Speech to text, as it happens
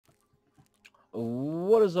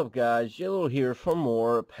What is up, guys? Yellow here for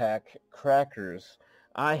more PackCrackers.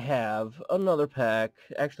 I have another pack,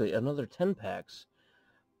 actually another 10 packs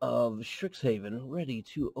of Strixhaven ready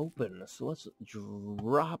to open. So let's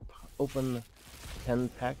drop open 10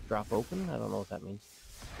 pack drop open. I don't know what that means.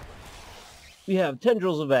 We have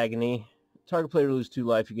Tendrils of Agony. Target player lose 2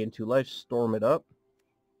 life, you gain 2 life. Storm it up.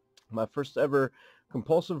 My first ever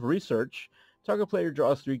compulsive research. Target player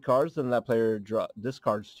draws 3 cards, then that player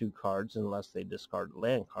discards 2 cards unless they discard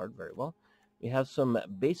land card. Very well. We have some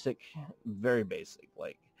basic, very basic,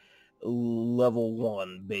 like level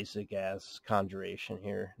 1 basic ass conjuration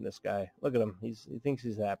here. This guy, look at him. He thinks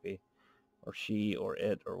he's happy, or she, or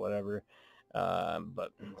it, or whatever.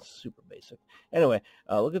 But super basic. Anyway,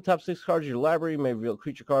 look at the top 6 cards of your library. You may reveal a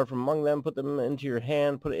creature card from among them. Put them into your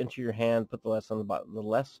hand. Put it into your hand. Put the rest on the bottom.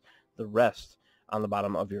 The rest on the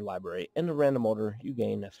bottom of your library. In a random order, you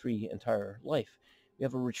gain 3 entire life. We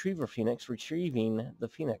have a Retriever Phoenix, retrieving the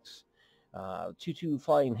Phoenix. 2/2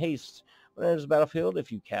 Flying Haste. When it enters the battlefield,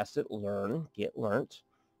 if you cast it, get learnt.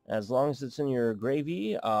 As long as it's in your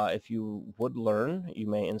gravy, if you would learn, you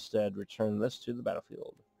may instead return this to the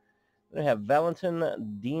battlefield. Then we have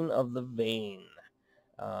Valentin, Dean of the Vein.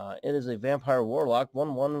 It is a vampire warlock,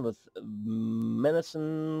 1/1 with menace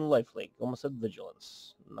and lifelink. Almost said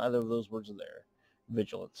vigilance. Neither of those words are there.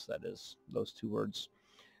 Vigilance, that is, those 2 words.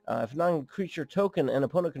 If a non-creature token an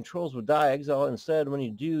opponent controls would die, exile instead. When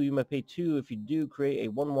you do, you may pay 2. If you do, create a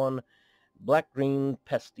 1/1 black-green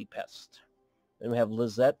pesty pest. Then we have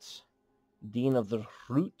Lizette, Dean of the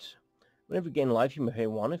Root. Whenever you gain life, you may pay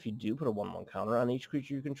 1. If you do, put a 1/1 counter on each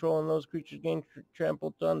creature you control, and those creatures gain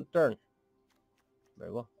trampled on turn.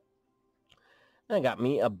 Very well. And I got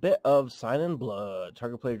me a bit of Sign in Blood.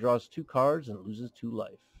 Target player draws 2 cards and loses 2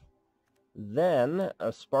 life. Then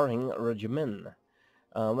a Sparring Regimen.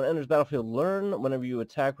 When it enters battlefield, learn. Whenever you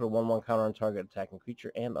attack, put a 1/1 counter on target attacking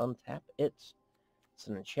creature and untap it. It's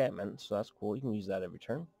an enchantment, so that's cool. You can use that every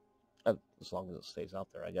turn, as long as it stays out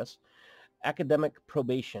there, I guess. Academic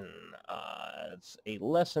Probation. It's a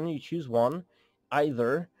lesson. You choose one.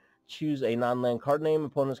 Either choose a non-land card name.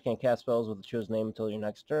 Opponents can't cast spells with the chosen name until your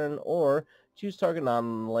next turn, or choose target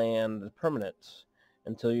non-land permanent.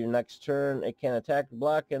 Until your next turn, it can attack,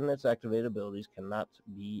 block, and its activated abilities cannot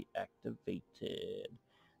be activated.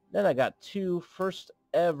 Then I got 2 first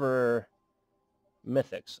ever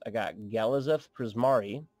mythics. I got Galazeth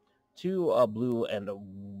Prismari, 2 blue and a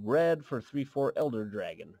red for 3/4 Elder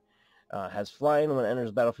Dragon. Has flying. When it enters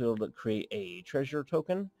the battlefield, create a treasure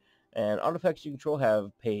token. And artifacts you control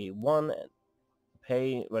have pay 1,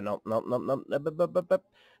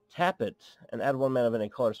 tap it, and add 1 mana of any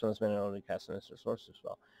color. Spend this mana only cast an instant sorcery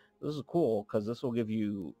spell. This is cool, because this will give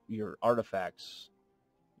you your artifacts.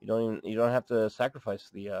 You don't have to sacrifice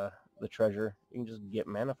the treasure. You can just get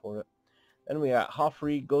mana for it. Then we got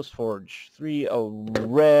Hoffrey Ghostforge, 3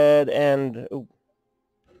 red and... Ooh.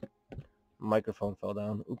 Microphone fell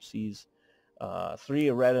down. Oopsies. 3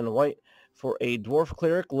 red and a white for a dwarf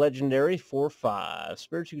cleric legendary 4/5.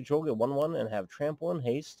 Spirits you control get 1/1 and have trample and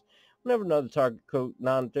haste. Whenever another target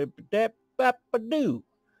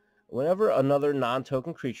whenever another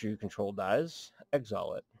non-token creature you control dies,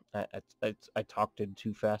 exile it. I talked it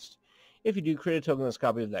too fast. If you do, create a tokenless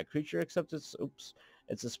copy of that creature, except it's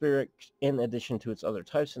a spirit in addition to its other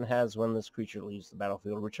types, and has, when this creature leaves the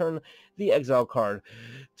battlefield, return the exile card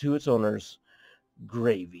to its owner's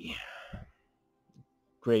gravy.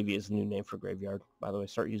 Gravy is the new name for graveyard, by the way.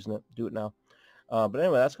 Start using it. Do it now. But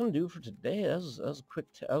anyway, that's going to do it for today. That was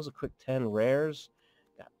a quick 10 rares.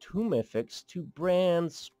 Got 2 mythics, 2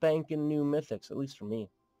 brand spanking new mythics, at least for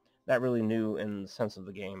me. Not really new in the sense of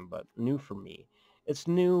the game, but new for me. It's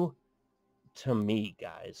new to me,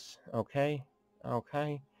 guys. Okay?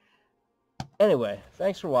 Okay? Anyway,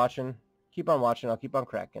 thanks for watching. Keep on watching. I'll keep on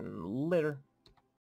cracking. Later.